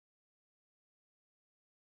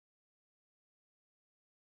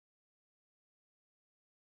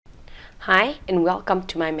Hi and welcome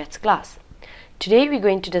to my maths class. Today we're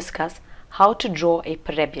going to discuss how to draw a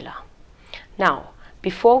parabola. Now,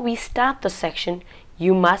 before we start the section,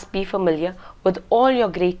 you must be familiar with all your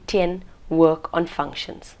grade 10 work on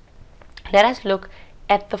functions. Let us look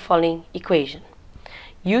at the following equation.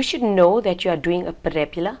 You should know that you are doing a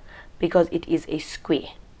parabola because it is a square.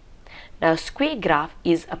 Now, a square graph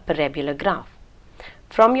is a parabola graph.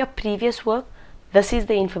 From your previous work, this is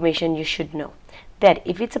the information you should know. That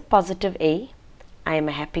if it's a positive A, I am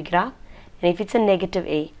a happy graph, and if it's a negative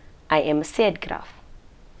A, I am a sad graph.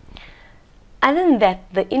 Other than that,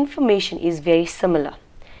 the information is very similar.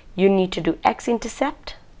 You need to do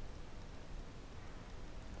X-Intercept,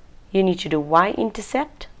 you need to do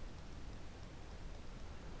Y-Intercept,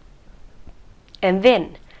 and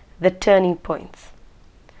then the turning points.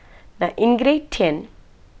 Now in grade 10,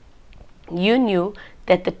 you knew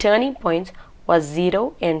that the turning points was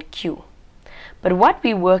 0 and Q. But what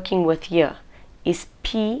we're working with here is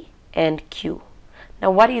P and Q. Now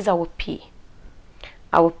what is our P?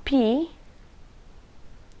 Our P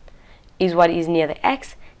is what is near the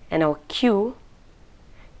X, and our Q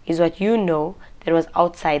is what you know that was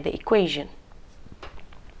outside the equation.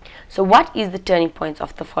 So what is the turning points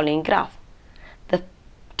of the following graph? The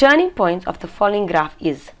turning points of the following graph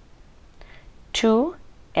is 2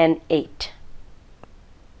 and 8.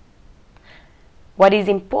 What is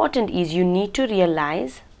important is you need to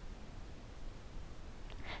realize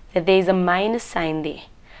that there is a minus sign there.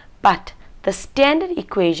 But the standard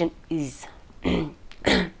equation is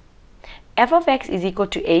f of x is equal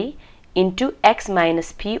to a into x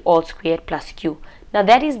minus p all squared plus q. Now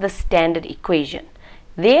that is the standard equation.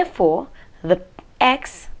 Therefore, the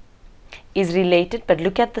x is related, but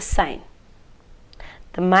look at the sign.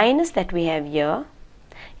 The minus that we have here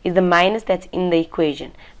is the minus that's in the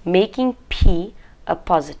equation, making p a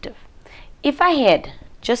positive. If I had,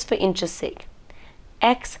 just for interest sake,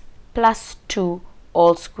 x plus 2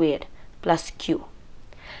 all squared plus q,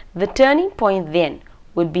 the turning point then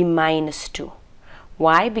would be minus 2.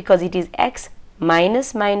 Why? Because it is x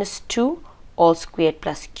minus minus 2 all squared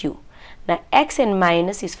plus q. Now x and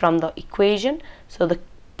minus is from the equation, so the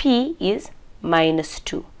p is minus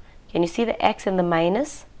 2. Can you see the x and the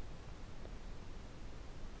minus?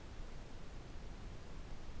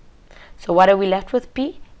 So what are we left with?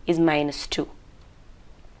 P is minus 2.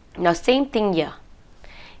 Now same thing here.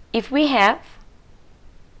 If we have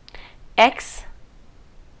x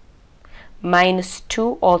minus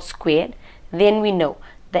 2 all squared, then we know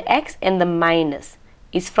the x and the minus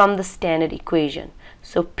is from the standard equation.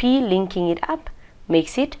 So P linking it up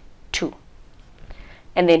makes it 2.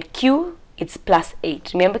 And then Q, it's plus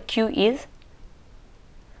 8. Remember, Q is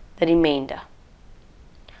the remainder.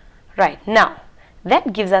 Right, now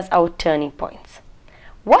that gives us our turning points.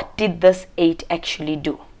 What did this 8 actually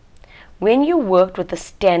do? When you worked with a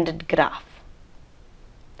standard graph,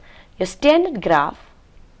 your standard graph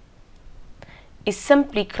is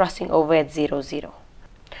simply crossing over at 0, 0.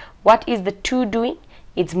 What is the 2 doing?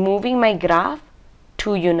 It's moving my graph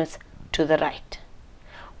 2 units to the right.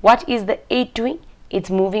 What is the 8 doing?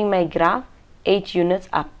 It's moving my graph 8 units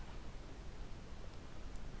up.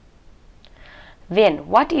 Then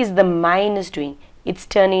what is the minus doing? It's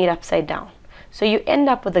turning it upside down. So you end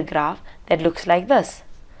up with a graph that looks like this.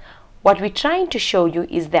 What we're trying to show you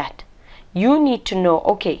is that you need to know,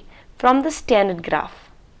 okay, from the standard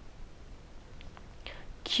graph,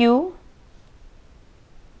 Q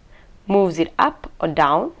moves it up or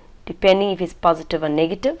down depending if it's positive or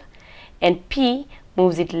negative, and P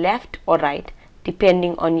moves it left or right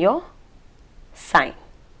depending on your sign.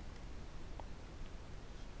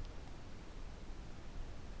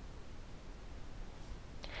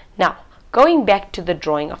 Now, going back to the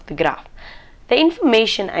drawing of the graph, the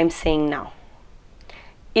information I'm saying now,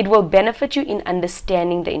 it will benefit you in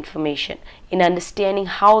understanding the information, in understanding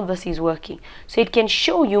how this is working. So it can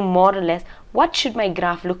show you more or less what should my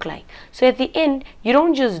graph look like. So at the end, you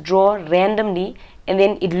don't just draw randomly and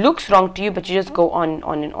then it looks wrong to you, but you just go on and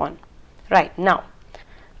on and on. Right, now,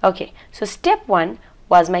 okay, so step 1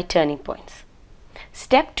 was my turning points.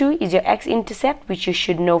 Step 2 is your x-intercept, which you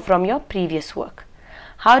should know from your previous work.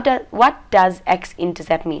 What does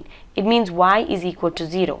x-intercept mean? It means y is equal to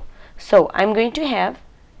 0. So I'm going to have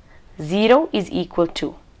 0 is equal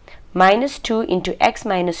to minus 2 into x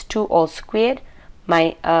minus 2 all squared,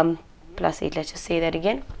 plus 8, let's just say that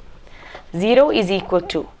again. 0 is equal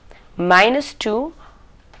to minus 2,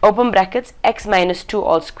 open brackets, x minus 2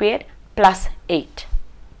 all squared plus 8.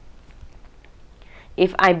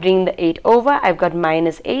 If I bring the 8 over, I've got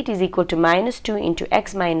minus 8 is equal to minus 2 into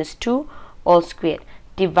x minus 2 all squared,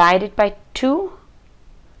 divided by 2,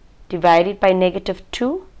 divided by negative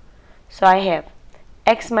 2. So I have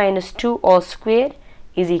x minus 2 all squared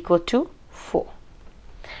is equal to 4.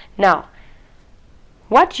 Now,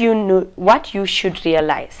 what you should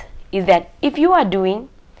realize is that if you are doing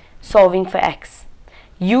solving for x,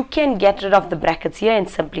 you can get rid of the brackets here and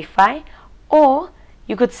simplify, or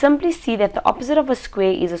you could simply see that the opposite of a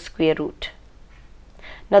square is a square root.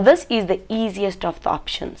 Now this is the easiest of the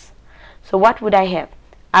options. So what would I have?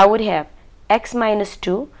 I would have x minus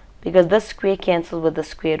 2, because this square cancels with the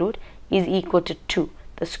square root, is equal to 2.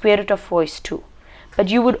 The square root of 4 is 2. But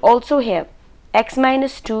you would also have x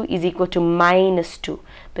minus 2 is equal to minus 2,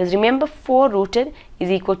 because remember 4 rooted is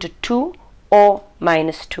equal to 2 or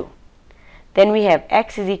minus 2. Then we have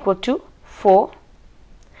x is equal to 4,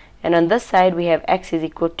 and on this side we have x is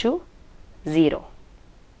equal to 0.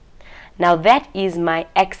 Now that is my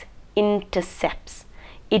x-intercepts.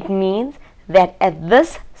 It means that at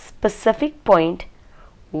this specific point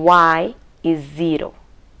y is 0.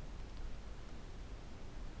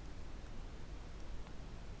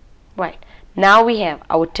 Right. Now we have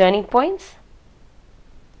our turning points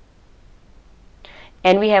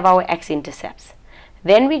and we have our x-intercepts.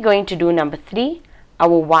 Then we're going to do number 3,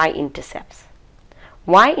 our y-intercepts.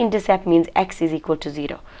 Y-intercept means x is equal to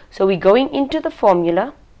 0. So we're going into the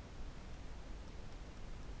formula,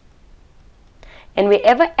 and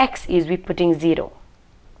wherever x is, we're putting 0.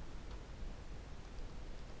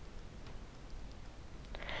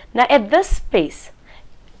 Now at this space,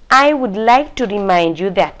 I would like to remind you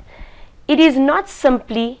that it is not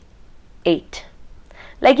simply 8.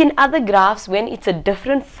 Like in other graphs, when it's a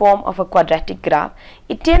different form of a quadratic graph,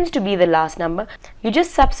 it tends to be the last number. You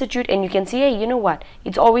just substitute and you can say, hey, you know what,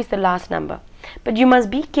 it's always the last number. But you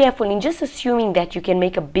must be careful in just assuming that you can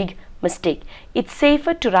make a big mistake. It's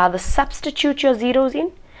safer to rather substitute your zeros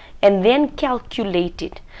in and then calculate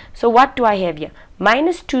it. So what do I have here?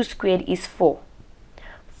 Minus 2 squared is 4.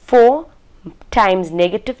 4 times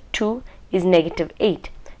negative 2 is negative 8.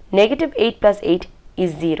 Negative 8 plus 8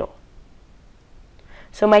 is 0.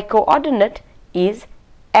 So my coordinate is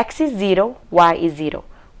x is 0, y is 0.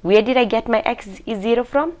 Where did I get my x is 0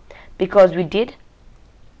 from? Because we did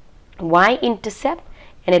y-intercept,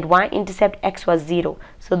 and at y-intercept x was 0.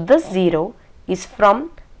 So this 0 is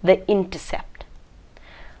from the intercept.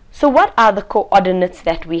 So what are the coordinates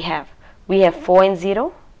that we have? We have 4 and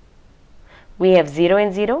 0. We have 0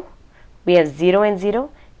 and 0. We have 0 and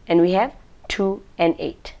 0. And we have 2 and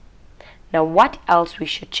 8. Now what else we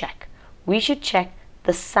should check? We should check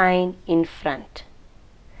the sign in front.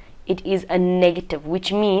 It is a negative,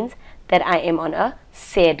 which means that I am on a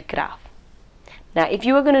sad graph. Now if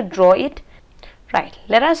you were going to draw it, right,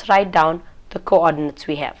 let us write down the coordinates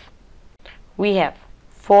we have. We have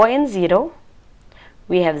 4 and 0.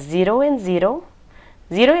 We have 0 and 0.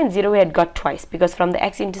 0 and 0 we had got twice, because from the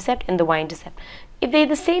x-intercept and the y-intercept. If they're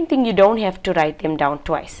the same thing, you don't have to write them down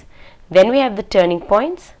twice. Then we have the turning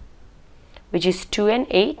points, which is 2 and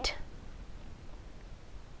 8.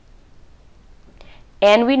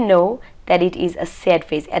 And we know that it is a sad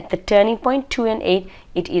face. At the turning point 2 and 8,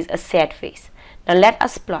 it is a sad face. Now let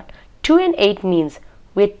us plot. 2 and 8 means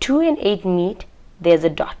where 2 and 8 meet, there's a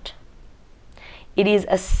dot. It is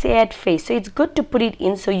a sad face. So it's good to put it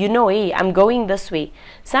in so you know, hey, I'm going this way.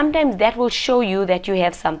 Sometimes that will show you that you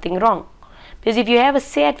have something wrong. Because if you have a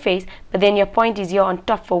sad face, but then your point is here on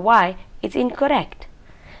top for y, it's incorrect.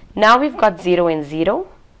 Now we've got 0 and 0.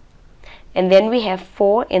 And then we have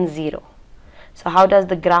 4 and 0. So how does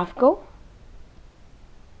the graph go?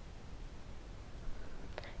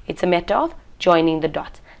 It's a matter of joining the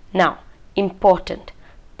dots. Now, important,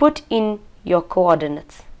 put in your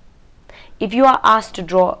coordinates. If you are asked to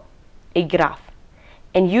draw a graph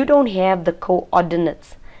and you don't have the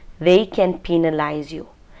coordinates, they can penalize you.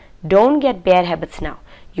 Don't get bad habits now.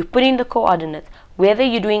 You put in the coordinates. Whether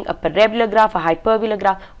you're doing a parabola graph, a hyperbola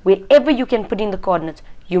graph, wherever you can put in the coordinates,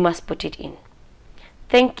 you must put it in.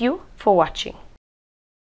 Thank you for watching.